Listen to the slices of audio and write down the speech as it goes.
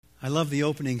I love the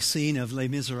opening scene of Les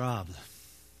Miserables.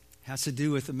 It has to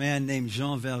do with a man named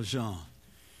Jean Valjean.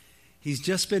 He's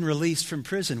just been released from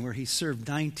prison where he served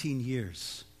 19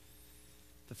 years.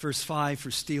 The first 5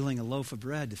 for stealing a loaf of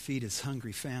bread to feed his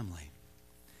hungry family.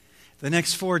 The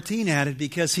next 14 added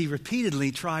because he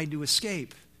repeatedly tried to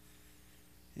escape.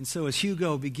 And so as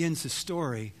Hugo begins his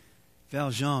story,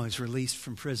 Valjean is released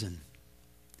from prison.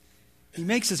 He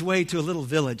makes his way to a little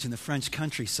village in the French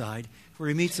countryside where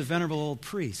he meets a venerable old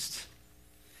priest.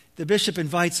 The bishop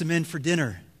invites him in for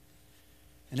dinner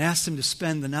and asks him to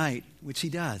spend the night, which he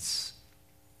does.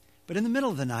 But in the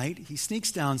middle of the night, he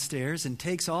sneaks downstairs and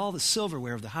takes all the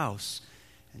silverware of the house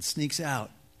and sneaks out,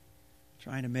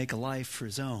 trying to make a life for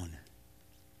his own.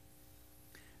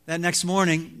 That next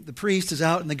morning, the priest is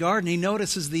out in the garden. He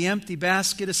notices the empty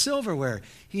basket of silverware.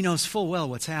 He knows full well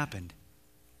what's happened.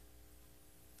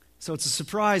 So it's a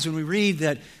surprise when we read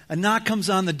that a knock comes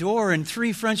on the door and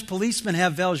 3 French policemen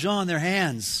have Valjean in their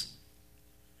hands.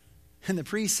 And the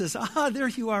priest says, there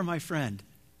you are, my friend.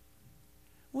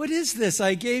 What is this?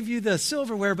 I gave you the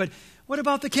silverware, but what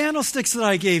about the candlesticks that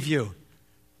I gave you?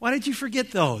 Why did you forget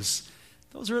those?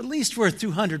 Those are at least worth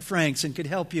 200 francs and could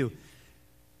help you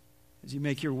as you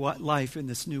make your life in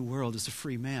this new world as a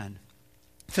free man.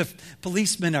 The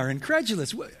policemen are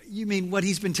incredulous. You mean what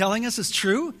he's been telling us is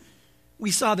true? We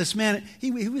saw this man,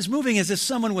 he was moving as if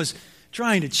someone was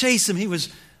trying to chase him. He was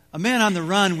a man on the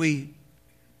run. We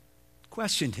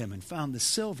questioned him and found the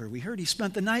silver. We heard he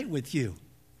spent the night with you.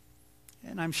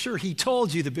 And I'm sure he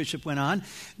told you, the bishop went on,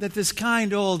 that this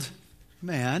kind old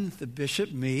man, the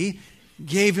bishop, me,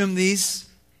 gave him these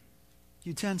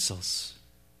utensils.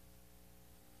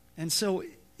 And so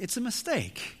it's a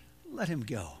mistake. Let him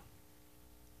go.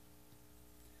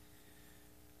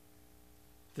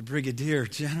 The brigadier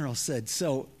general said,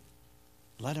 so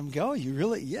let him go? You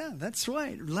really? Yeah, that's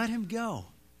right. Let him go.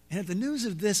 And at the news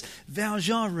of this,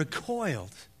 Valjean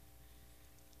recoiled.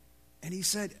 And he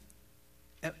said,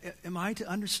 am I to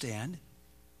understand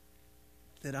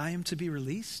that I am to be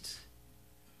released?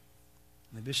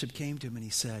 And the bishop came to him and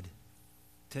he said,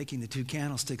 taking the 2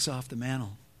 candlesticks off the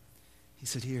mantle, he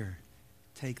said, here,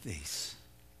 take these.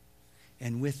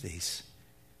 And with these,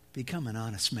 become an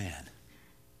honest man.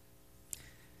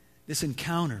 This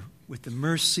encounter with the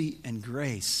mercy and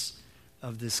grace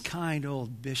of this kind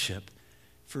old bishop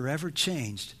forever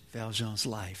changed Valjean's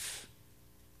life.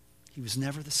 He was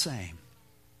never the same.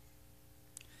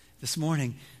 This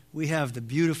morning, we have the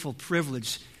beautiful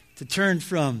privilege to turn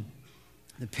from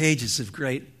the pages of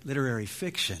great literary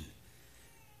fiction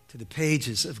to the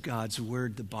pages of God's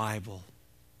Word, the Bible.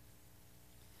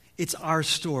 It's our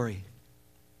story.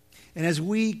 And as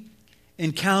we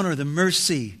encounter the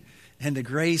mercy and the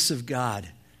grace of God,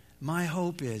 my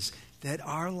hope is that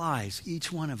our lives,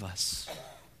 each one of us,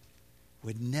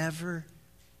 would never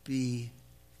be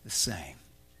the same.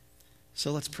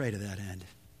 So let's pray to that end.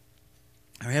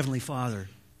 Our Heavenly Father,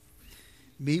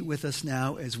 meet with us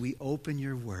now as we open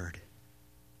your word.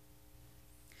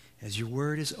 As your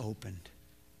word is opened,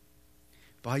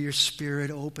 by your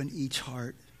Spirit, open each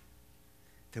heart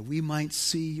that we might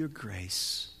see your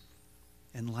grace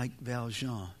and, like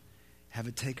Valjean, have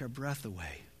it take our breath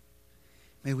away.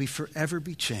 May we forever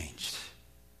be changed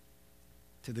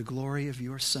to the glory of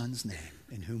your Son's name,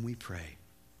 in whom we pray.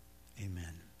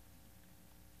 Amen.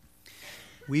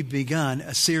 We've begun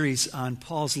a series on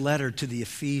Paul's letter to the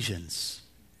Ephesians.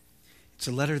 It's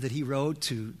a letter that he wrote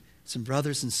to some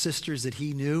brothers and sisters that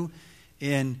he knew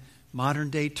in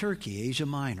modern-day Turkey, Asia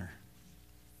Minor.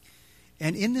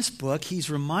 And in this book, he's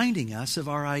reminding us of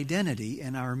our identity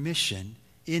and our mission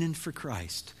in and for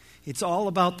Christ. It's all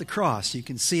about the cross. You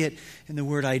can see it in the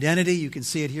word identity. You can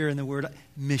see it here in the word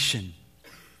mission.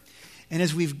 And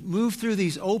as we've moved through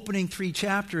these opening 3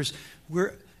 chapters,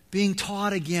 we're being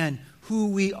taught again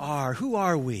who we are. Who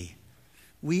are we?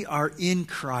 We are in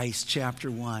Christ,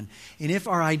 chapter 1. And if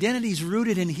our identity is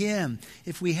rooted in Him,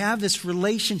 if we have this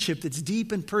relationship that's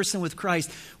deep and personal with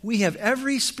Christ, we have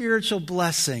every spiritual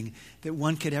blessing that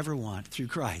one could ever want through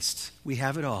Christ. We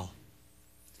have it all.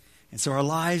 And so our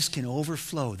lives can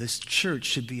overflow. This church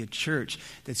should be a church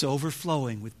that's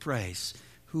overflowing with praise.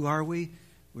 Who are we?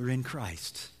 We're in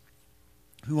Christ.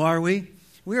 Who are we?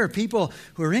 We are people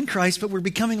who are in Christ, but we're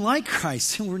becoming like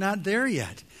Christ, and we're not there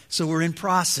yet. So we're in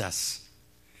process.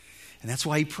 And that's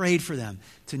why he prayed for them,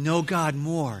 to know God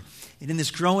more. And in this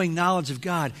growing knowledge of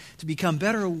God, to become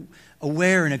better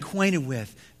aware and acquainted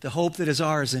with the hope that is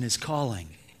ours in his calling,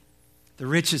 the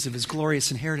riches of his glorious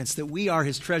inheritance, that we are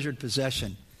his treasured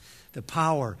possession, the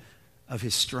power of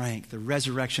his strength, the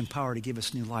resurrection power to give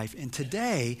us new life. And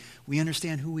today, we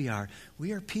understand who we are.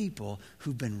 We are people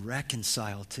who've been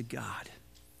reconciled to God.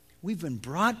 We've been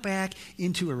brought back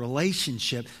into a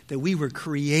relationship that we were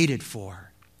created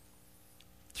for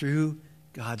through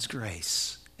God's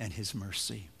grace and his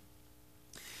mercy.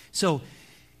 So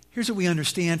here's what we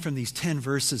understand from these 10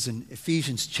 verses in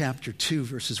Ephesians chapter 2,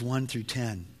 verses 1 through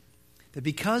 10. That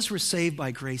because we're saved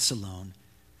by grace alone,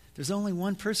 there's only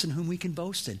one person whom we can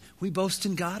boast in. We boast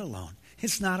in God alone.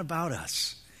 It's not about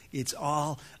us. It's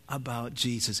all about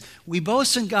Jesus. We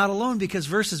boast in God alone because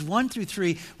verses 1 through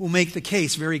 3 will make the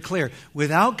case very clear.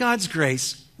 Without God's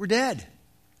grace, we're dead.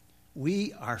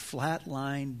 We are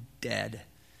flatline dead.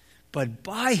 But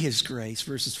by his grace,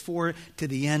 verses 4 to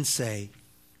the end say,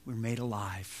 we're made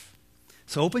alive.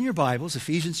 So open your Bibles,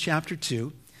 Ephesians chapter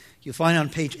 2. You'll find it on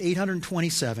page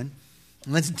 827.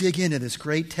 And let's dig into this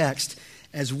great text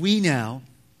as we now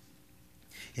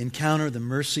encounter the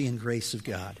mercy and grace of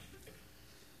God.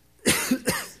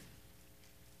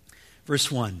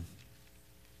 Verse 1.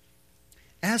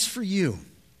 As for you,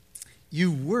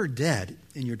 you were dead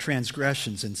in your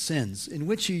transgressions and sins, in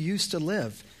which you used to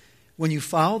live, when you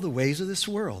followed the ways of this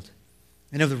world,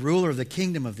 and of the ruler of the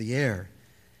kingdom of the air,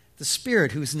 the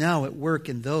Spirit who is now at work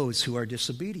in those who are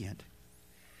disobedient.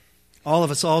 All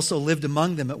of us also lived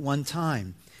among them at one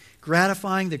time,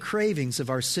 gratifying the cravings of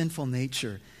our sinful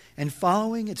nature and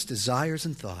following its desires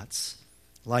and thoughts.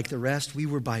 Like the rest, we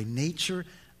were by nature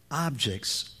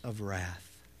objects of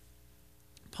wrath.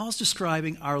 Paul's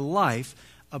describing our life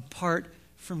apart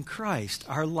from Christ,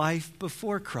 our life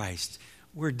before Christ.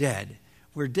 We're dead.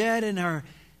 We're dead in our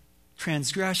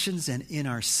transgressions and in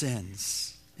our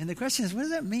sins. And the question is, what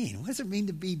does that mean? What does it mean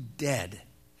to be dead?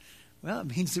 Well,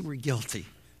 it means that we're guilty,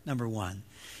 number one.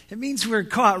 It means we're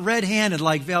caught red-handed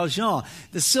like Valjean.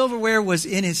 The silverware was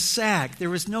in his sack. There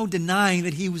was no denying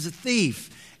that he was a thief.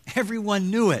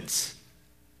 Everyone knew it.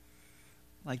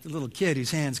 Like the little kid whose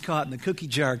hand's caught in the cookie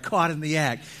jar, caught in the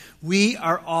act. We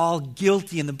are all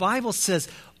guilty. And the Bible says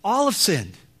all have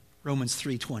sinned. Romans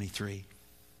 3:23.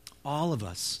 All of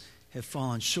us have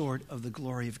fallen short of the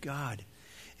glory of God.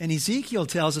 And Ezekiel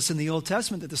tells us in the Old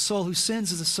Testament that the soul who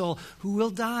sins is a soul who will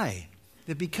die.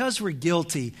 That because we're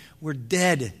guilty, we're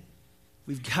dead.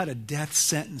 We've got a death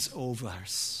sentence over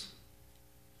us.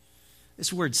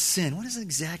 This word sin, what does it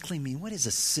exactly mean? What is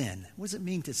a sin? What does it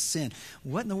mean to sin?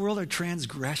 What in the world are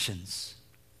transgressions?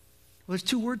 Well, there's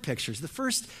two word pictures. The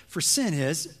first for sin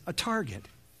is a target.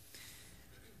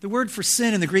 The word for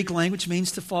sin in the Greek language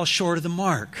means to fall short of the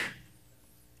mark.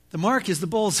 The mark is the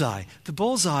bullseye. The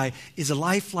bullseye is a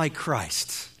life like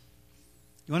Christ.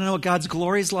 You want to know what God's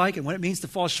glory is like and what it means to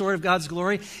fall short of God's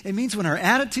glory? It means when our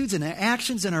attitudes and our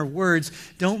actions and our words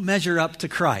don't measure up to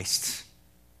Christ.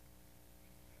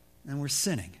 And we're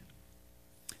sinning.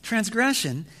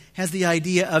 Transgression has the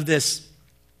idea of this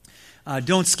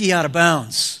don't ski out of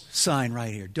bounds sign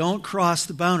right here. Don't cross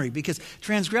the boundary, because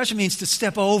transgression means to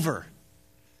step over.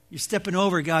 You're stepping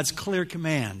over God's clear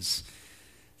commands,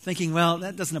 thinking, well,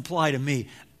 that doesn't apply to me.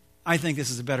 I think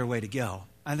this is a better way to go.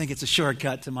 I think it's a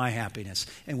shortcut to my happiness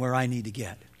and where I need to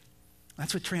get.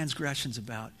 That's what transgression's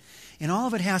about. And all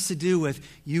of it has to do with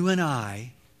you and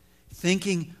I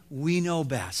thinking we know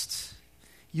best.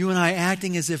 You and I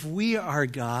acting as if we are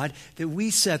God, that we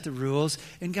set the rules.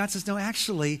 And God says, no,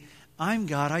 actually, I'm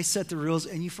God. I set the rules,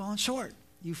 and you've fallen short.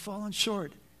 You've fallen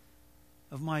short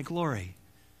of my glory,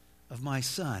 of my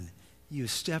Son. You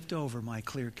stepped over my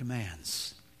clear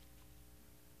commands.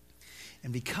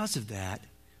 And because of that,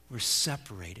 we're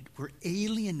separated. We're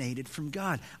alienated from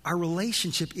God. Our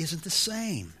relationship isn't the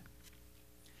same.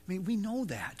 I mean, we know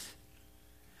that.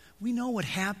 We know what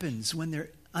happens when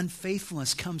their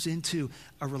unfaithfulness comes into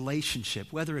a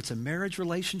relationship, whether it's a marriage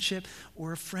relationship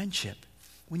or a friendship.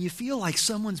 When you feel like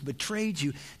someone's betrayed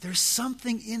you, there's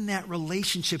something in that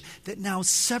relationship that now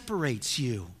separates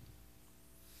you.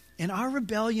 And our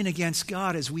rebellion against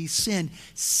God as we sinned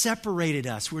separated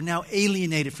us. We're now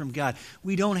alienated from God.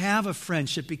 We don't have a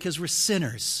friendship because we're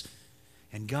sinners.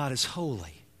 And God is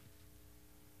holy.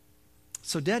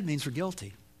 So dead means we're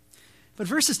guilty. But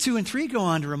verses 2 and 3 go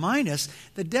on to remind us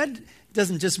that dead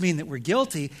doesn't just mean that we're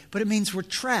guilty, but it means we're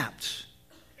trapped.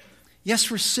 Yes,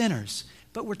 we're sinners,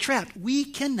 but we're trapped. We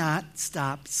cannot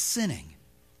stop sinning.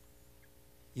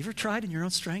 You ever tried in your own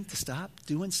strength to stop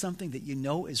doing something that you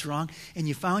know is wrong, and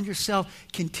you found yourself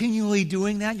continually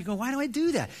doing that? You go, why do I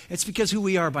do that? It's because who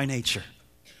we are by nature.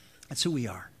 That's who we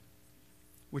are.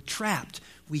 We're trapped.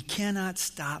 We cannot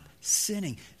stop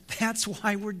sinning. That's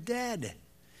why we're dead.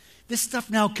 This stuff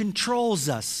now controls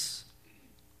us.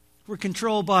 We're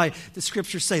controlled by, the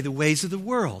scriptures say, the ways of the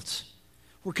world.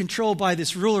 We're controlled by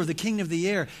this ruler of the kingdom of the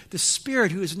air, the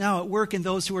spirit who is now at work in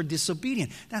those who are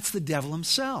disobedient. That's the devil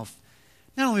himself.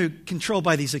 Not only controlled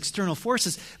by these external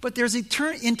forces, but there's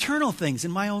internal things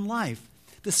in my own life.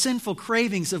 The sinful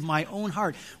cravings of my own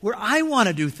heart, where I want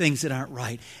to do things that aren't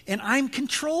right. And I'm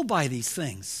controlled by these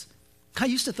things. I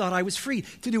used to thought I was free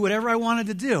to do whatever I wanted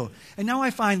to do. And now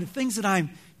I find the things that I'm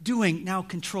doing now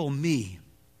control me.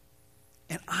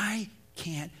 And I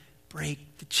can't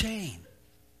break the chain.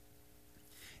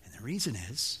 And the reason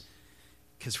is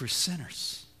because we're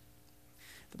sinners.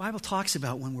 The Bible talks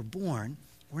about when we're born,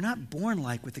 we're not born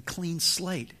like with a clean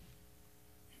slate.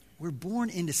 We're born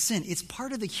into sin. It's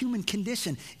part of the human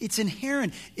condition. It's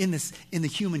inherent in the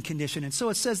human condition. And so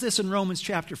it says this in Romans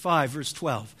chapter 5, verse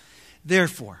 12.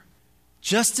 Therefore,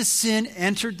 just as sin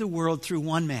entered the world through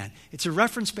one man. It's a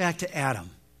reference back to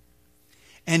Adam.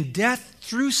 And death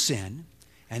through sin,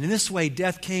 and in this way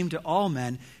death came to all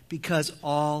men because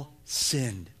all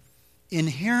sinned.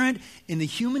 Inherent in the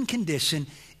human condition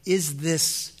is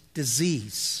this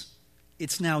disease.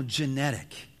 It's now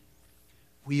genetic.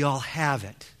 We all have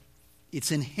it.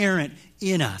 It's inherent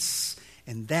in us.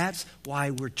 And that's why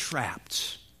we're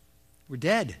trapped. We're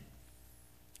dead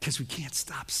because we can't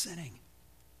stop sinning.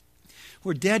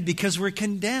 We're dead because we're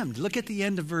condemned. Look at the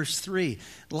end of verse 3.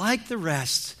 Like the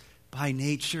rest, by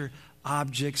nature,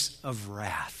 objects of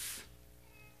wrath.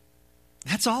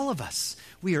 That's all of us.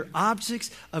 We are objects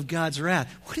of God's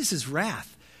wrath. What is his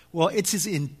wrath? Well, it's his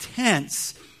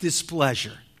intense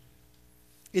displeasure.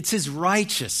 It's his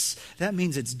righteous. That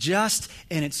means it's just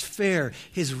and it's fair.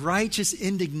 His righteous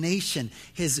indignation,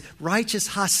 his righteous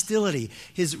hostility,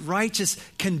 his righteous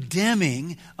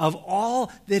condemning of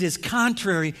all that is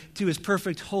contrary to his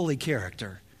perfect holy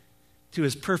character, to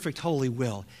his perfect holy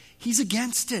will. He's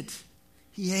against it.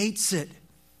 He hates it.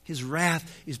 His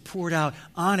wrath is poured out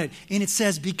on it. And it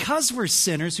says, because we're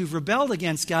sinners who've rebelled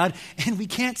against God and we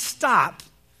can't stop,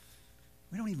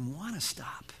 we don't even want to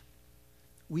stop.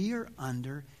 We are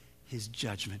under his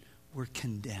judgment. We're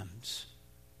condemned.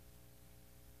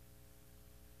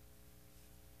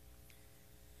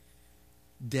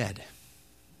 Dead. Have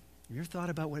you ever thought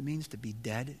about what it means to be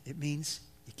dead? It means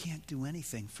you can't do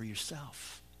anything for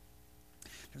yourself.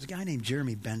 There's a guy named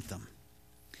Jeremy Bentham.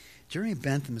 Jeremy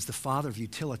Bentham is the father of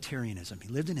utilitarianism. He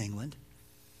lived in England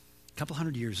a couple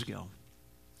hundred years ago.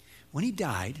 When he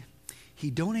died, he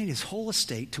donated his whole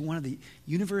estate to one of the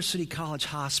University College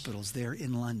hospitals there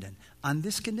in London on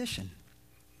this condition.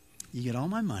 You get all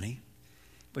my money,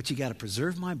 but you got to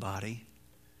preserve my body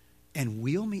and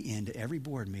wheel me into every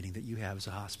board meeting that you have as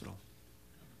a hospital.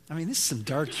 I mean, this is some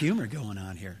dark humor going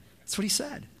on here. That's what he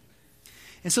said.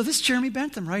 And so this is Jeremy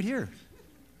Bentham right here.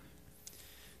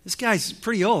 This guy's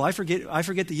pretty old. I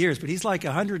forget the years, but he's like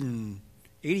 180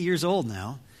 years old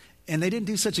now. And they didn't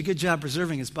do such a good job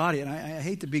preserving his body. And I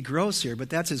hate to be gross here,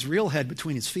 but that's his real head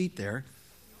between his feet there.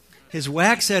 His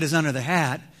wax head is under the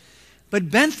hat. But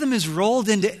Bentham is rolled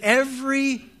into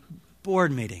every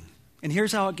board meeting. And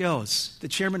here's how it goes. The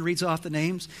chairman reads off the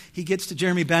names. He gets to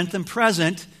Jeremy Bentham,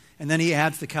 present, and then he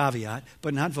adds the caveat,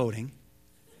 but not voting.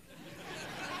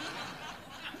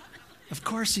 Of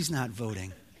course he's not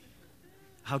voting.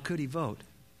 How could he vote?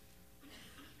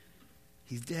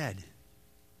 He's dead.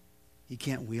 He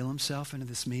can't wheel himself into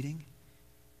this meeting.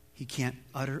 He can't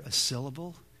utter a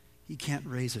syllable. He can't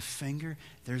raise a finger.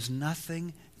 There's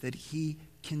nothing that he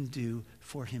can do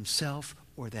for himself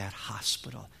or that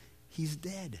hospital. He's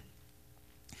dead.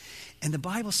 And the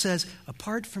Bible says,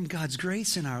 apart from God's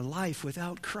grace in our life,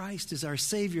 without Christ as our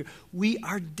Savior, we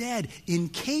are dead,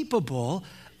 incapable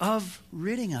of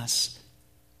ridding us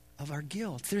of our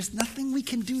guilt. There's nothing we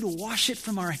can do to wash it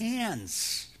from our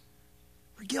hands.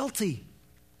 We're guilty.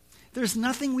 There's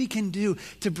nothing we can do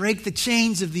to break the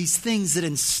chains of these things that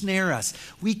ensnare us.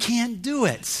 We can't do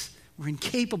it. We're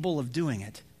incapable of doing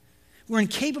it. We're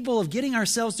incapable of getting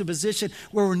ourselves to a position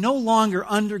where we're no longer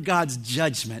under God's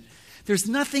judgment. There's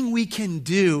nothing we can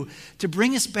do to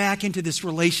bring us back into this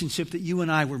relationship that you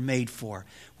and I were made for.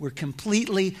 We're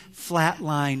completely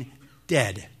flatline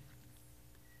dead.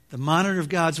 The monitor of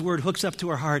God's word hooks up to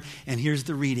our heart, and here's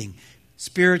the reading.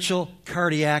 Spiritual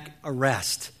cardiac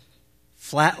arrest.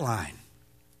 Flatline.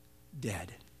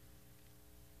 Dead.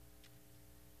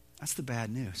 That's the bad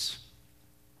news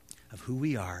of who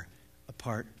we are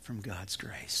apart from God's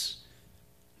grace.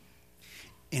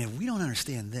 And if we don't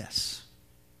understand this,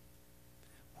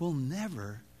 we'll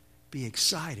never be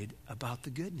excited about the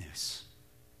good news.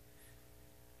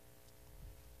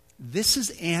 This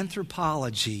is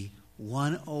Anthropology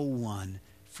 101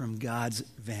 from God's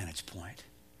vantage point.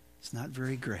 It's not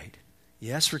very great.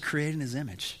 Yes, we're created in his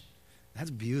image. That's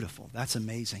beautiful. That's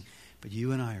amazing. But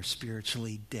you and I are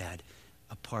spiritually dead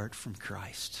apart from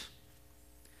Christ.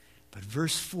 But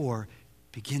verse 4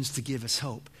 begins to give us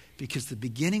hope. Because the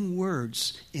beginning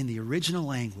words in the original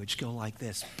language go like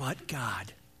this: but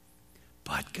God,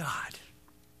 but God.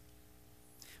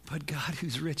 But God,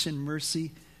 who's rich in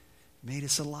mercy, made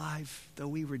us alive, though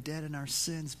we were dead in our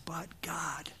sins, but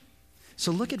God.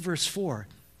 So look at verse 4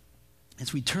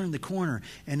 as we turn the corner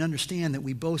and understand that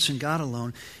we boast in God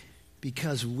alone,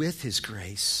 because with his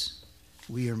grace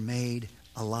we are made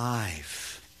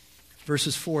alive.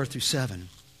 Verses 4 through 7.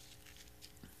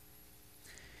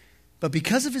 But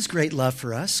because of his great love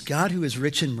for us, God, who is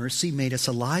rich in mercy, made us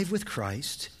alive with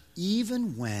Christ,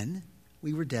 even when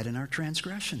we were dead in our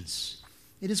transgressions.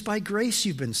 It is by grace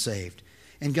you've been saved.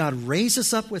 And God raised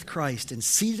us up with Christ and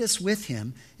seated us with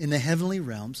him in the heavenly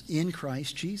realms in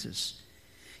Christ Jesus,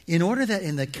 in order that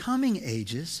in the coming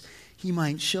ages he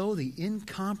might show the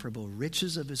incomparable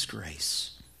riches of his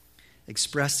grace,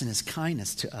 expressed in his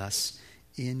kindness to us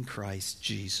in Christ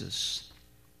Jesus.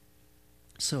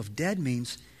 So if dead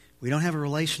means we don't have a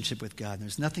relationship with God, and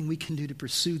there's nothing we can do to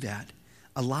pursue that,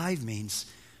 alive means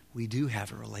we do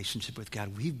have a relationship with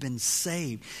God. We've been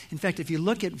saved. In fact, if you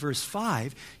look at verse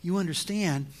 5, you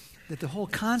understand that the whole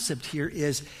concept here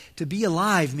is to be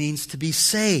alive means to be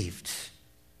saved.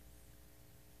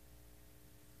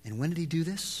 And when did he do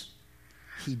this?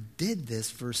 He did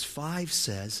this, verse 5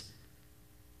 says,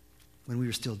 when we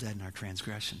were still dead in our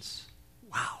transgressions.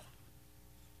 Wow.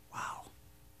 Wow.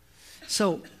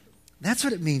 So that's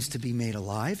what it means to be made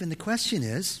alive. And the question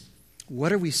is,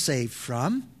 what are we saved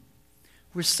from?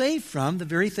 We're saved from the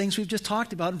very things we've just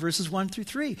talked about in verses 1 through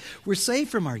 3. We're saved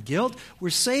from our guilt. We're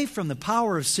saved from the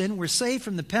power of sin. We're saved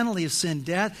from the penalty of sin,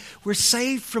 death. We're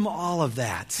saved from all of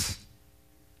that.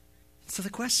 So the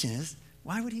question is,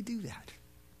 why would he do that?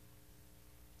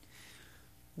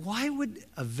 Why would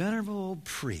a venerable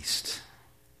priest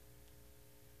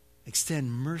extend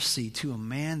mercy to a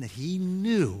man that he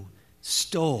knew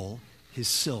stole his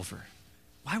silver?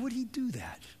 Why would he do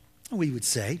that? We would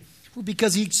say, well,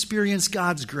 because he experienced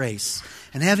God's grace.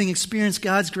 And having experienced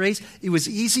God's grace, it was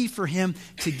easy for him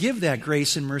to give that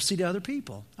grace and mercy to other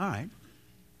people. All right,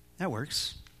 that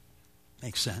works.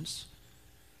 Makes sense.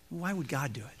 Why would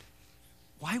God do it?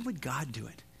 Why would God do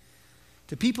it?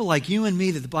 To people like you and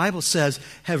me that the Bible says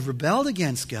have rebelled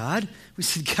against God, we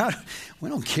said, God, we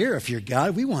don't care if you're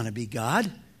God. We want to be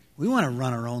God. We want to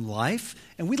run our own life.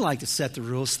 And we'd like to set the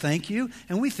rules, thank you.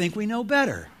 And we think we know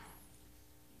better.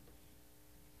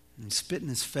 And we spit in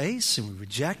his face and we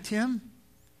reject him.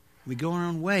 We go our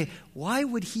own way. Why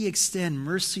would he extend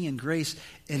mercy and grace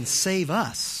and save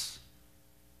us?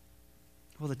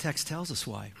 Well, the text tells us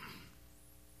why.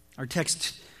 Our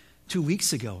text 2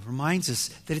 weeks ago reminds us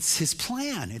that it's his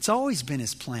plan. It's always been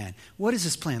his plan. What is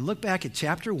his plan? Look back at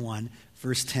chapter 1,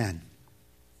 verse 10.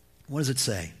 What does it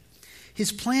say?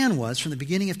 His plan was, from the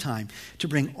beginning of time, to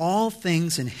bring all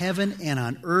things in heaven and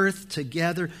on earth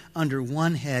together under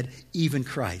one head, even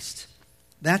Christ.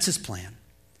 That's his plan.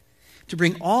 To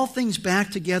bring all things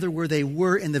back together where they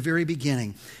were in the very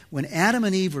beginning, when Adam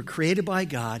and Eve were created by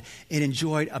God and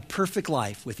enjoyed a perfect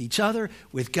life with each other,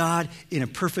 with God, in a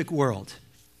perfect world.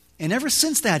 And ever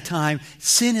since that time,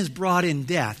 sin has brought in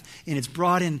death, and it's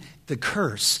brought in the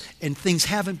curse, and things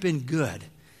haven't been good.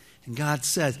 And God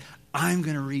says, I'm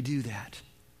going to redo that.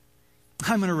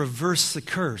 I'm going to reverse the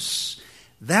curse.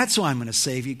 That's why I'm going to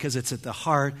save you, because it's at the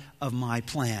heart of my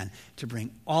plan to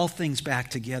bring all things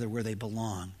back together where they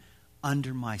belong,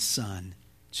 under my Son,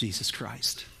 Jesus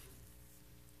Christ.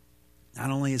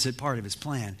 Not only is it part of his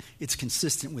plan, it's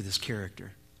consistent with his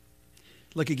character.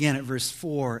 Look again at verse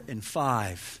 4 and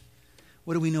 5.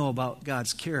 What do we know about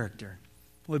God's character?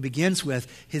 Well, it begins with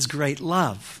his great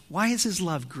love. Why is his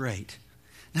love great?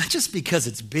 Not just because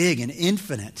it's big and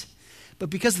infinite, but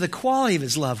because of the quality of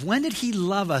his love. When did he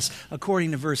love us,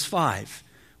 according to verse 5?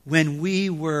 When we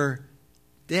were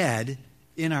dead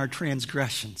in our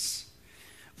transgressions.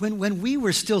 When we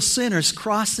were still sinners,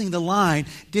 crossing the line,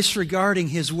 disregarding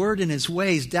his word and his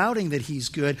ways, doubting that he's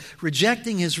good,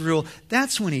 rejecting his rule,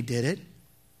 that's when he did it.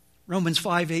 Romans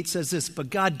 5:8 says this,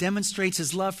 but God demonstrates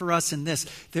his love for us in this,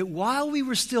 that while we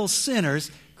were still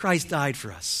sinners, Christ died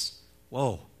for us.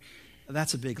 Whoa,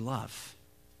 that's a big love.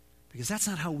 Because that's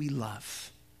not how we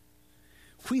love.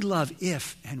 We love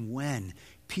if and when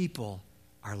people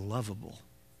are lovable,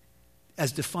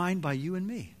 as defined by you and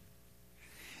me.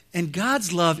 And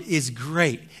God's love is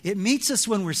great. It meets us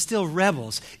when we're still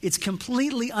rebels. It's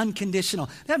completely unconditional.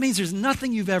 That means there's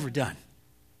nothing you've ever done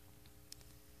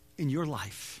in your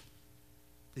life.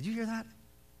 Did you hear that?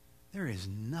 There is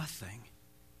nothing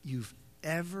you've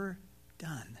ever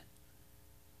done.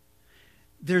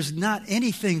 There's not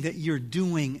anything that you're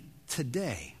doing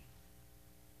today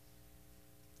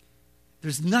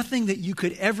There's nothing that you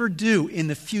could ever do in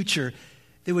the future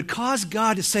that would cause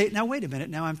God to say, now wait a minute,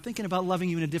 now I'm thinking about loving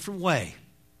you in a different way.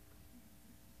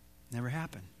 Never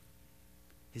happened.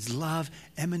 His love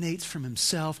emanates from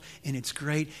himself, and it's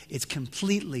great. It's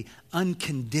completely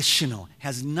unconditional.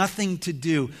 Has nothing to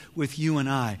do with you and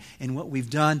I and what we've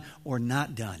done or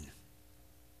not done.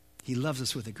 He loves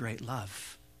us with a great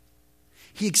love.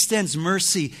 He extends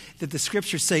mercy that the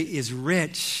scriptures say is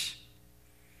rich.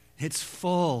 It's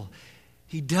full.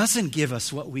 He doesn't give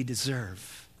us what we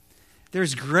deserve.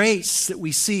 There's grace that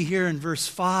we see here in verse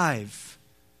 5.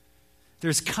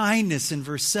 There's kindness in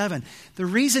verse 7. The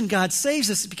reason God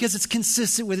saves us is because it's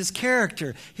consistent with his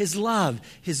character, his love,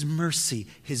 his mercy,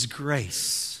 his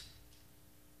grace,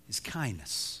 his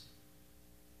kindness.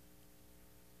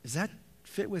 Does that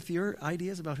fit with your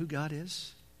ideas about who God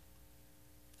is?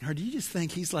 Or do you just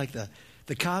think he's like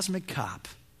the cosmic cop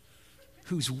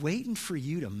who's waiting for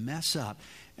you to mess up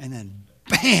and then,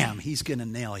 bam, he's going to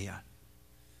nail you?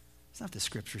 That's not what the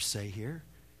scriptures say here.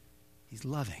 He's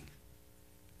loving.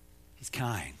 He's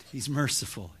kind. He's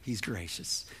merciful. He's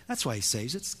gracious. That's why he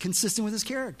saves. It's consistent with his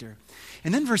character.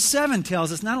 And then verse 7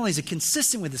 tells us not only is it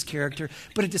consistent with his character,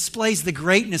 but it displays the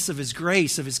greatness of his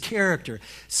grace, of his character.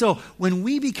 So when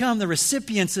we become the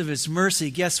recipients of his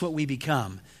mercy, guess what we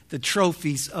become? The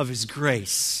trophies of his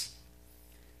grace.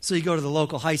 So you go to the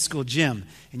local high school gym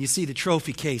and you see the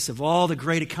trophy case of all the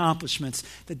great accomplishments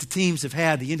that the teams have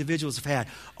had, the individuals have had,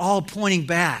 all pointing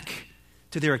back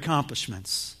to their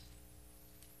accomplishments.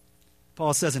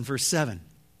 Paul says in verse 7,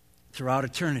 throughout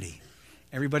eternity,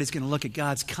 everybody's going to look at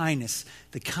God's kindness,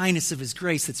 the kindness of his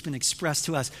grace that's been expressed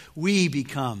to us. We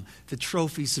become the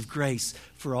trophies of grace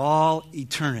for all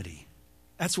eternity.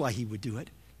 That's why he would do it,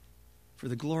 for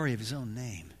the glory of his own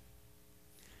name.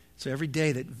 So every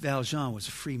day that Valjean was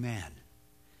a free man,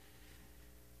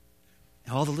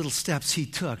 all the little steps he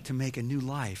took to make a new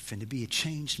life and to be a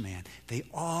changed man, they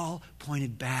all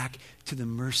pointed back to the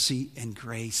mercy and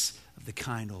grace of the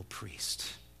kind old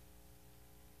priest.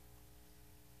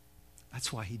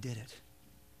 That's why he did it.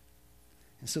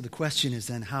 And so the question is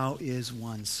then, how is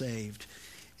one saved?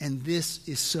 And this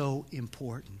is so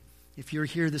important. If you're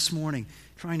here this morning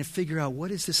trying to figure out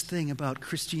what is this thing about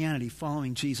Christianity,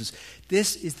 following Jesus,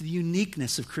 this is the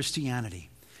uniqueness of Christianity,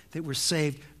 that we're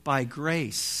saved by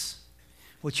grace.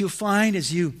 What you'll find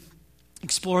as you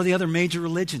explore the other major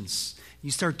religions,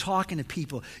 you start talking to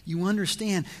people, you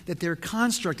understand that their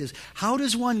construct is, how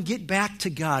does one get back to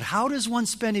God? How does one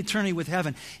spend eternity with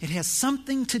heaven? It has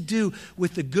something to do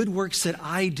with the good works that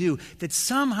I do that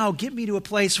somehow get me to a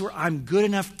place where I'm good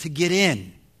enough to get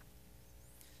in.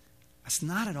 That's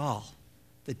not at all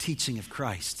the teaching of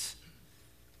Christ.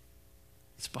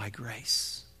 It's by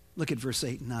grace. Look at verse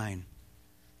 8 and 9.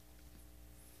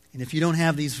 And if you don't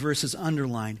have these verses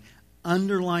underlined,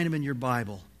 underline them in your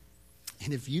Bible.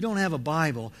 And if you don't have a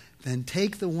Bible, then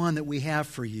take the one that we have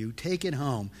for you, take it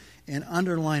home, and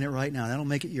underline it right now. That'll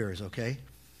make it yours, okay?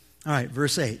 All right,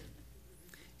 verse 8.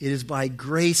 It is by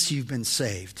grace you've been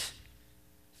saved,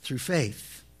 through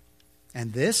faith.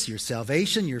 And this, your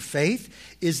salvation, your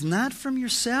faith, is not from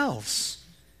yourselves.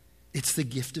 It's the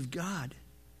gift of God.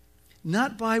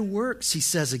 Not by works, he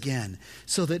says again,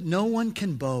 so that no one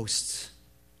can boast.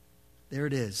 There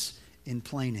it is in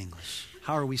plain English.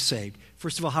 How are we saved?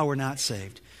 First of all, how we're not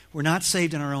saved. We're not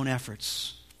saved in our own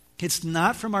efforts. It's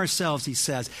not from ourselves, he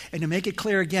says. And to make it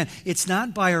clear again, it's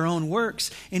not by our own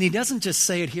works. And he doesn't just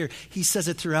say it here. He says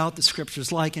it throughout the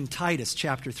scriptures, like in Titus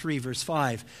chapter 3, verse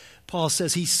 5. Paul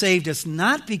says he saved us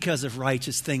not because of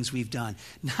righteous things we've done,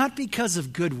 not because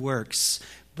of good works,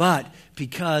 but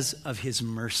because of his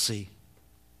mercy.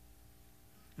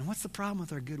 And what's the problem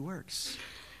with our good works?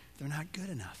 They're not good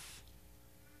enough.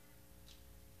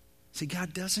 See,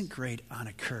 God doesn't grade on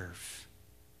a curve.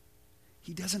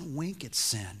 He doesn't wink at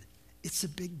sin. It's a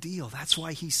big deal. That's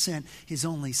why he sent his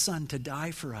only son to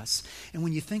die for us. And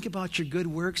when you think about your good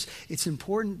works, it's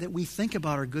important that we think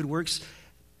about our good works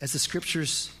as the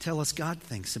scriptures tell us God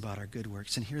thinks about our good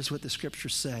works. And here's what the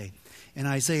scriptures say. In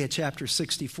Isaiah chapter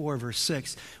 64, verse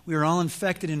 6, we are all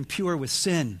infected and pure with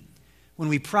sin. When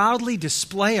we proudly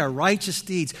display our righteous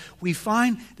deeds, we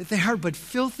find that they are but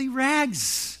filthy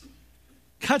rags.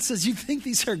 God says, you think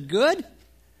these are good?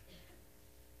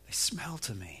 They smell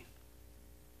to me.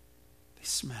 They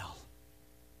smell.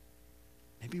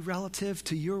 Maybe relative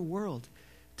to your world,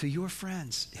 to your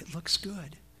friends, it looks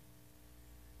good.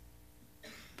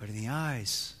 But in the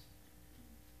eyes,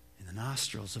 in the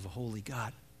nostrils of a holy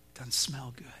God, it doesn't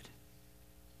smell good.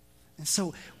 And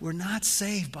so we're not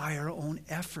saved by our own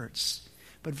efforts.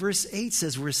 But verse 8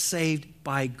 says we're saved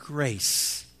by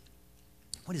grace.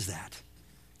 What is that?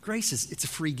 Grace it's a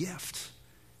free gift.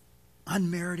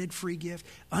 unmerited free gift,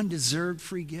 undeserved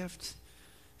free gift.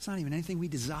 It's not even anything we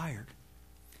desired.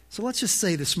 So let's just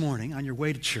say this morning on your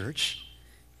way to church,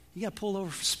 you got pulled over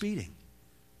for speeding.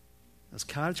 Those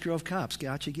Cottage Grove cops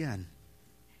got you again.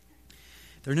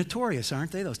 They're notorious,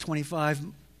 aren't they? Those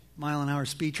 25-mile-an-hour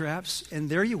speed traps. And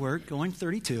there you were, going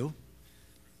 32.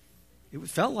 It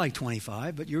felt like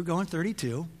 25, but you were going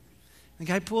 32. The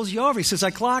guy pulls you over. He says,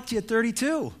 I clocked you at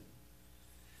 32.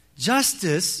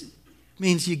 Justice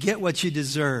means you get what you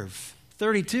deserve.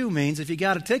 32 means if you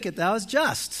got a ticket, that was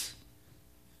just.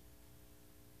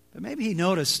 But maybe he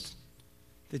noticed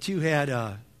that you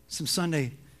had some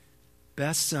Sunday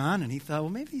bests on, and he thought, well,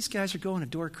 maybe these guys are going to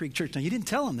Door Creek Church. Now, you didn't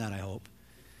tell him that, I hope.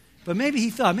 But maybe he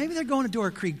thought, maybe they're going to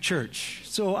Door Creek Church,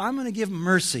 so I'm going to give them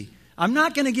mercy. I'm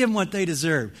not going to give them what they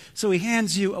deserve. So he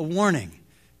hands you a warning.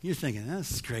 You're thinking,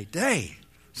 this is a great day.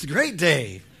 It's a great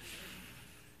day.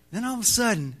 Then all of a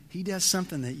sudden, he does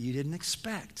something that you didn't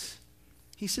expect.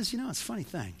 He says, it's a funny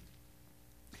thing.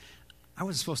 I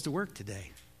wasn't supposed to work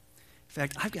today. In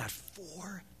fact, I've got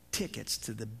 4 tickets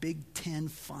to the Big Ten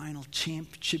final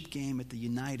championship game at the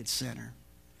United Center.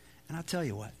 And I'll tell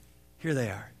you what, here they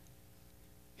are.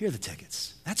 Here are the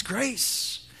tickets. That's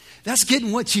grace. That's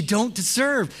getting what you don't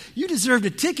deserve. You deserved a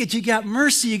ticket. You got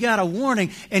mercy. You got a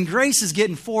warning. And grace is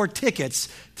getting 4 tickets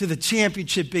to the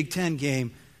championship Big Ten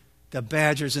game, the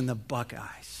Badgers and the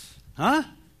Buckeyes. Huh?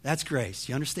 That's grace.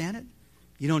 You understand it?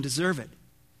 You don't deserve it.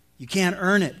 You can't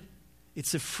earn it.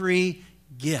 It's a free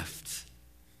gift.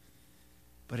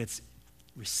 But it's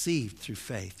received through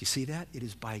faith. You see that? It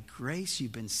is by grace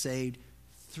you've been saved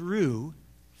through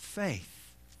faith.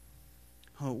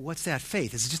 Oh, what's that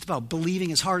faith? Is it just about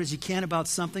believing as hard as you can about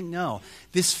something? No.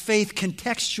 This faith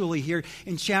contextually here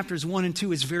in chapters 1 and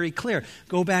 2 is very clear.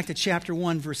 Go back to chapter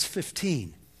 1, verse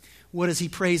 15. What does he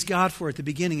praise God for at the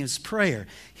beginning of his prayer?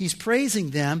 He's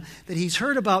praising them that he's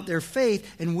heard about their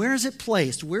faith, and where is it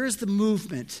placed? Where is the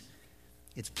movement?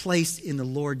 It's placed in the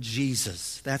Lord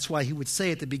Jesus. That's why he would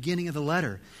say at the beginning of the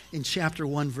letter in chapter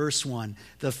 1, verse 1,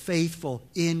 the faithful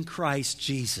in Christ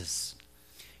Jesus.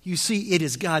 You see, it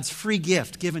is God's free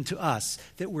gift given to us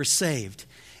that we're saved.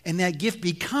 And that gift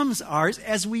becomes ours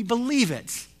as we believe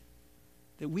it.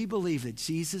 That we believe that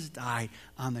Jesus died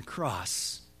on the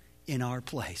cross in our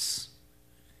place.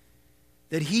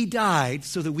 That he died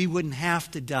so that we wouldn't have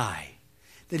to die.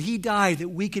 That he died that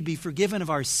we could be forgiven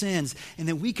of our sins and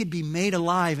that we could be made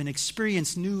alive and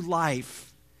experience new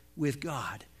life with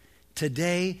God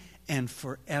today and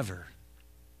forever.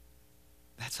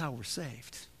 That's how we're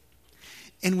saved.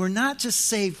 And we're not just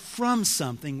saved from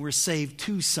something, we're saved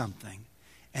to something.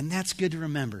 And that's good to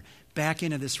remember. Back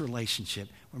into this relationship.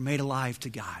 We're made alive to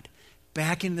God.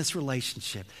 Back into this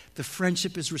relationship. The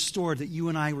friendship is restored that you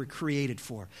and I were created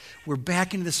for. We're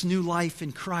back into this new life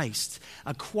in Christ.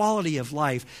 A quality of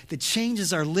life that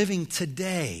changes our living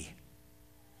today.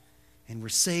 And we're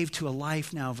saved to a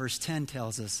life now, verse 10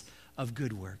 tells us, of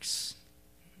good works.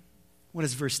 What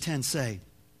does verse 10 say?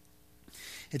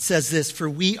 It says this, for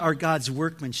we are God's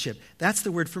workmanship. That's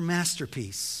the word for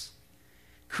masterpiece.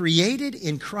 Created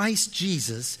in Christ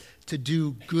Jesus to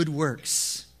do good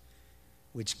works,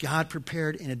 which God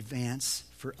prepared in advance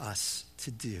for us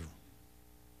to do.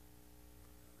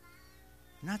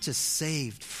 We're not just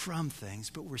saved from things,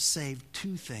 but we're saved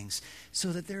to things,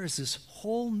 so that there is this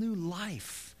whole new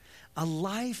life. A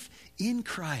life in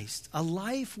Christ, a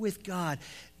life with God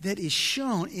that is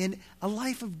shown in a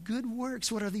life of good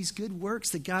works. What are these good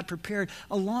works that God prepared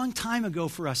a long time ago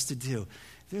for us to do?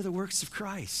 They're the works of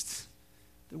Christ,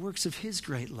 the works of his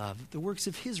great love, the works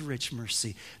of his rich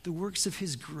mercy, the works of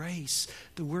his grace,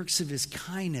 the works of his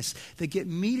kindness that get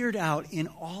metered out in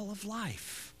all of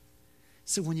life.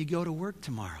 So when you go to work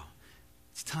tomorrow,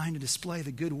 it's time to display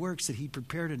the good works that he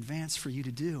prepared in advance for you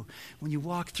to do. When you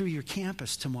walk through your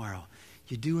campus tomorrow,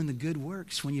 you're doing the good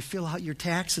works. When you fill out your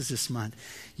taxes this month,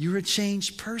 you're a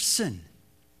changed person.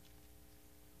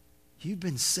 You've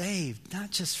been saved,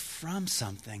 not just from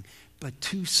something, but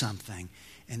to something.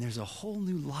 And there's a whole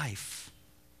new life.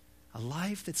 A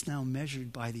life that's now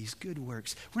measured by these good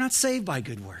works. We're not saved by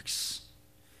good works.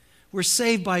 We're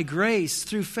saved by grace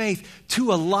through faith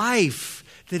to a life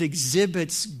that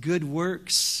exhibits good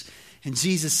works. And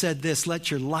Jesus said this, let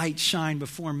your light shine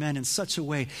before men in such a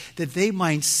way that they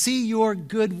might see your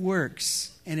good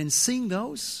works. And in seeing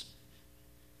those,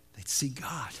 they'd see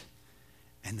God.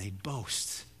 And they'd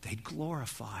boast. They'd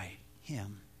glorify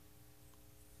him.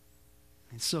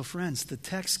 And so, friends, the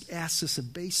text asks us a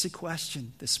basic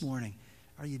question this morning.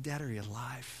 Are you dead or are you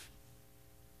alive?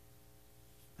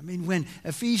 I mean, when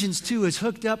Ephesians 2 is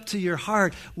hooked up to your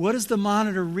heart, what does the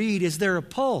monitor read? Is there a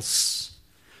pulse?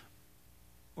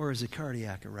 Or is it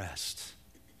cardiac arrest?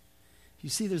 You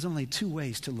see, there's only two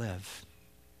ways to live.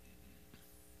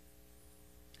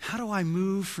 How do I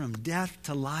move from death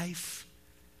to life?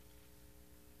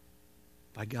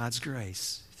 By God's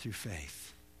grace, through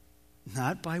faith.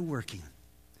 Not by working,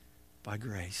 by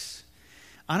grace.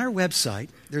 On our website,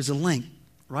 there's a link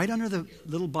right under the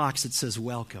little box that says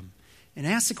welcome. And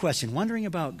ask the question, wondering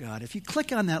about God. If you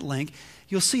click on that link,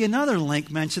 you'll see another link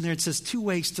mentioned there. It says 2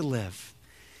 ways to live.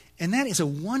 And that is a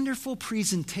wonderful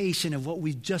presentation of what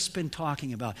we've just been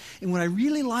talking about. And what I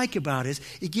really like about it is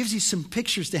it gives you some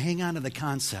pictures to hang on to the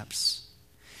concepts.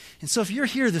 And so if you're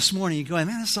here this morning, you're going,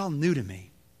 man, this is all new to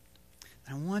me.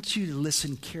 I want you to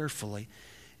listen carefully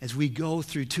as we go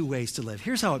through 2 ways to live.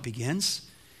 Here's how it begins.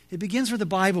 It begins where the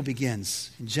Bible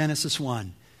begins, in Genesis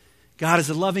 1. God is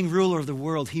the loving ruler of the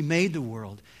world. He made the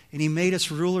world, and He made us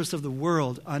rulers of the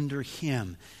world under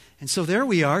Him. And so there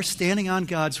we are, standing on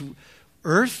God's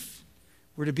earth.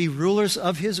 We're to be rulers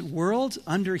of His world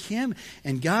under Him,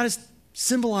 and God is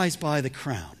symbolized by the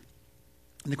crown.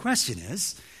 And the question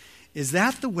is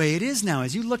that the way it is now?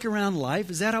 As you look around life,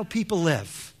 is that how people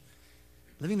live?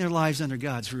 Living their lives under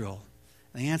God's rule?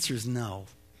 The answer is no.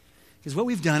 Because what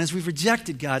we've done is we've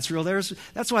rejected God's rule.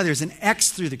 That's why there's an X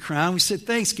through the crown. We said,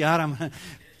 thanks, God, I'm going to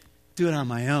do it on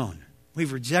my own.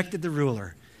 We've rejected the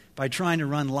ruler by trying to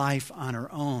run life on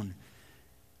our own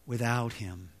without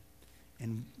Him.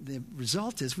 And the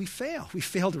result is we fail. We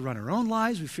fail to run our own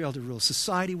lives. We fail to rule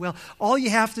society well. All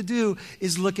you have to do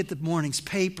is look at the morning's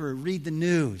paper, read the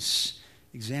news,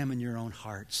 examine your own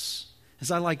hearts.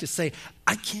 As I like to say,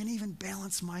 I can't even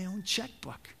balance my own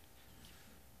checkbook.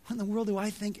 What in the world do I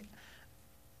think?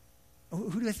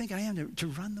 Who do I think I am to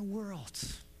run the world,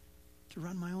 to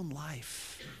run my own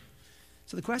life?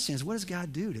 So the question is, what does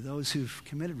God do to those who've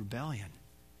committed rebellion?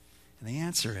 And the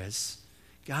answer is,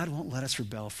 God won't let us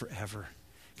rebel forever.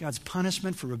 God's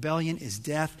punishment for rebellion is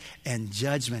death and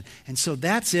judgment. And so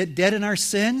that's it. Dead in our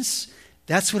sins,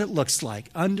 that's what it looks like.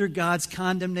 Under God's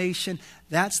condemnation,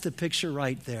 that's the picture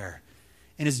right there.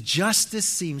 And His justice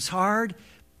seems hard,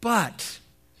 but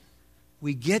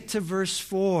we get to verse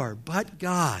 4, but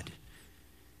God.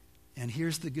 And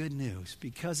here's the good news.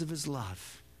 Because of His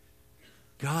love,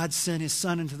 God sent His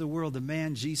Son into the world, the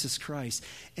man Jesus Christ.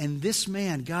 And this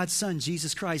man, God's Son,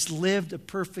 Jesus Christ, lived a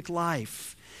perfect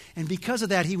life. And because of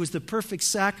that, He was the perfect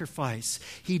sacrifice.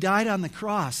 He died on the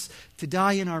cross to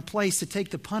die in our place, to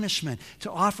take the punishment,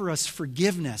 to offer us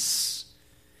forgiveness.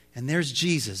 And there's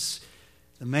Jesus,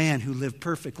 the man who lived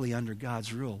perfectly under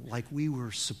God's rule, like we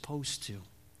were supposed to.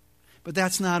 But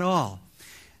that's not all.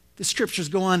 The Scriptures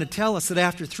go on to tell us that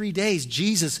after 3 days,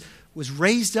 Jesus was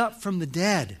raised up from the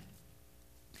dead.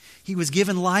 He was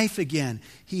given life again.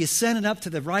 He ascended up to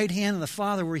the right hand of the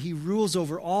Father where He rules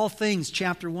over all things.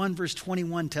 Chapter 1, verse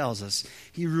 21 tells us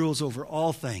He rules over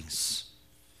all things.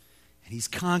 And He's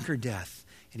conquered death.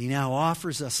 And He now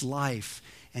offers us life.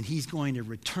 And He's going to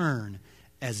return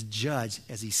as judge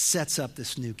as He sets up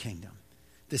this new kingdom,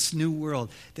 this new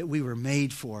world that we were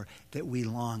made for, that we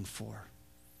long for.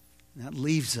 And that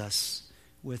leaves us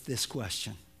with this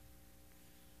question.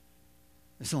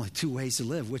 There's only 2 ways to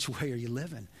live. Which way are you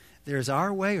living? There's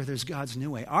our way or there's God's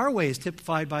new way. Our way is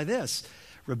typified by this: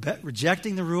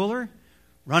 rejecting the ruler,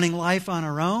 running life on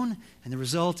our own, and the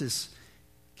result is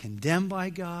condemned by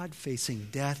God, facing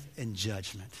death and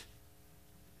judgment.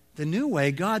 The new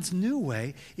way, God's new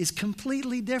way, is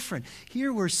completely different.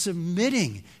 Here we're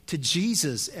submitting to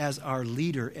Jesus as our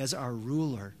leader, as our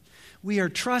ruler. We are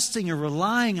trusting or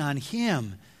relying on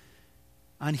Him,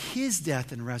 on His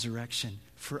death and resurrection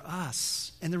for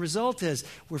us. And the result is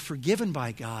we're forgiven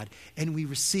by God and we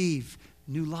receive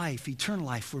new life, eternal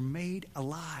life. We're made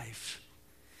alive.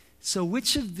 So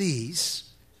which of these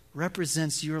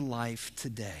represents your life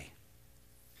today?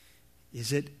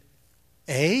 Is it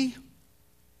A,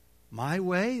 my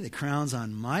way, the crown's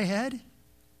on my head,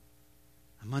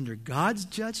 I'm under God's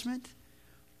judgment?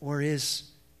 Or is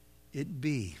it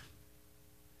B?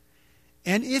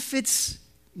 And if it's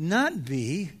not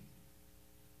B,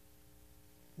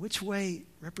 which way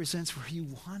represents where you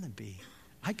want to be?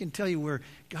 I can tell you where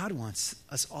God wants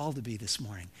us all to be this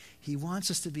morning. He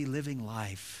wants us to be living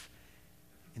life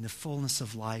in the fullness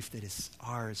of life that is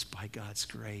ours by God's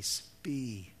grace.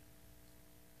 B.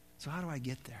 So how do I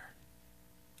get there?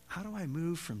 How do I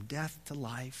move from death to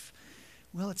life?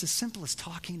 Well, it's as simple as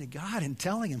talking to God and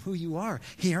telling Him who you are.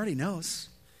 He already knows.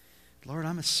 Lord,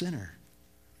 I'm a sinner.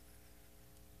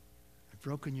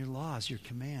 Broken your laws, your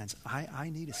commands. I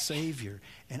need a Savior.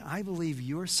 And I believe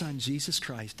your Son, Jesus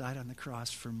Christ, died on the cross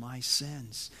for my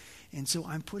sins. And so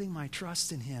I'm putting my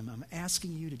trust in Him. I'm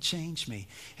asking you to change me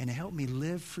and to help me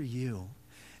live for you.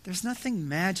 There's nothing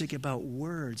magic about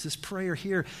words. This prayer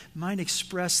here might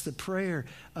express the prayer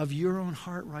of your own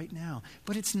heart right now.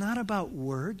 But it's not about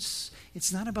words.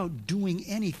 It's not about doing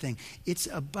anything. It's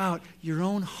about your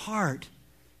own heart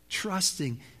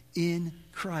trusting in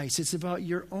Christ. It's about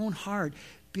your own heart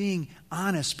being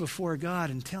honest before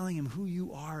God and telling Him who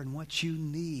you are and what you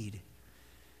need.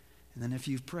 And then if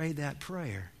you've prayed that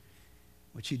prayer,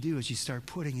 what you do is you start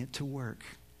putting it to work.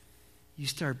 You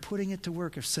start putting it to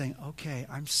work of saying, okay,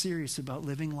 I'm serious about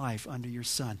living life under your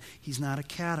Son. He's not a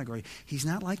category. He's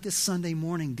not like this Sunday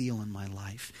morning deal in my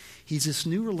life. He's this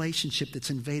new relationship that's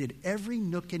invaded every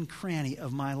nook and cranny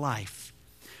of my life.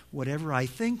 Whatever I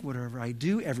think, whatever I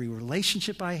do, every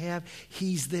relationship I have,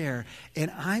 He's there. And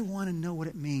I want to know what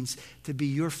it means to be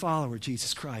your follower,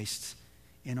 Jesus Christ,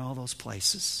 in all those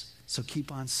places. So keep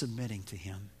on submitting to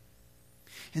Him.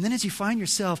 And then as you find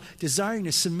yourself desiring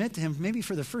to submit to Him, maybe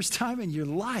for the first time in your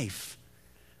life,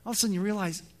 all of a sudden you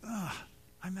realize,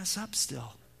 I mess up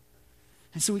still.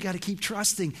 And so we got to keep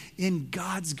trusting in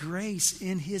God's grace,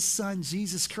 in His Son,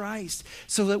 Jesus Christ,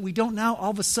 so that we don't now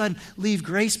all of a sudden leave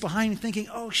grace behind and thinking,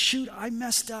 oh, shoot, I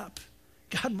messed up.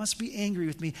 God must be angry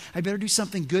with me. I better do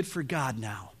something good for God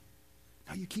now.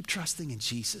 No, you keep trusting in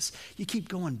Jesus. You keep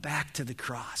going back to the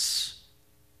cross.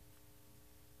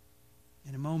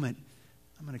 In a moment,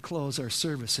 I'm going to close our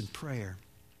service in prayer.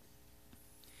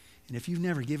 And if you've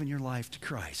never given your life to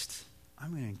Christ,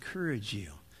 I'm going to encourage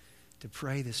you to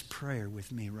pray this prayer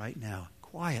with me right now,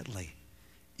 quietly,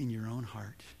 in your own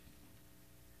heart.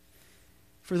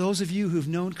 For those of you who've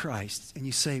known Christ and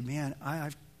you say, man,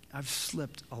 I've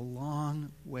slipped a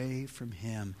long way from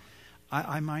Him.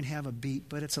 I might have a beat,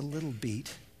 but it's a little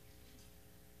beat.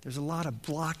 There's a lot of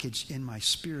blockage in my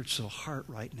spiritual heart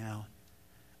right now.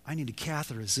 I need a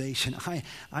catheterization.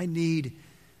 I need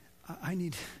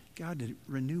God to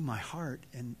renew my heart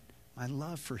and my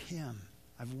love for Him.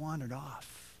 I've wandered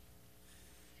off.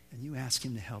 And you ask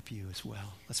Him to help you as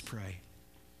well. Let's pray.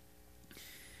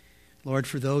 Lord,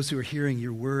 for those who are hearing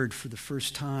your word for the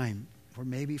first time, or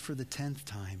maybe for the 10th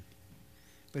time,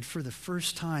 but for the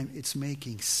first time it's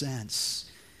making sense.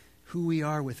 Who we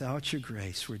are without your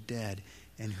grace, we're dead.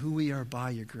 And who we are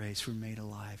by your grace, we're made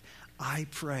alive. I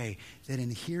pray that in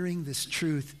hearing this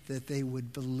truth, that they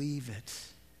would believe it.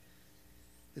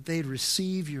 That they'd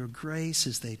receive your grace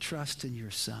as they trust in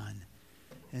your Son.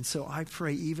 And so I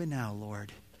pray even now,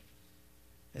 Lord,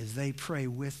 as they pray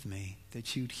with me,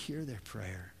 that you'd hear their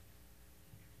prayer,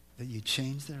 that you'd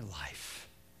change their life,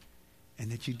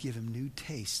 and that you'd give them new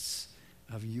tastes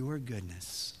of your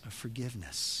goodness, of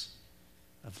forgiveness,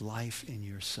 of life in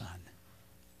your Son.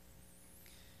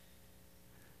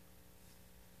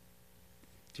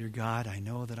 Dear God, I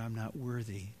know that I'm not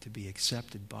worthy to be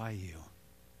accepted by you.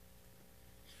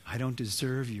 I don't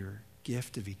deserve your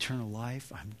gift of eternal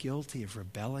life. I'm guilty of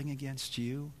rebelling against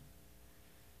you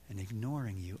and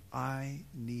ignoring you. I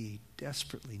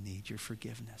desperately need your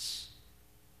forgiveness.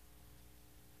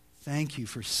 Thank you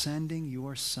for sending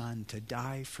your Son to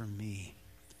die for me,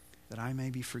 that I may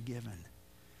be forgiven.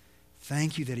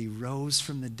 Thank you that He rose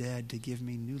from the dead to give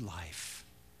me new life.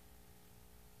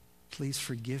 Please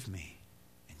forgive me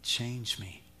and change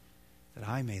me, that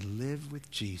I may live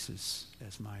with Jesus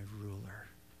as my ruler.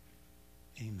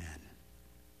 Amen.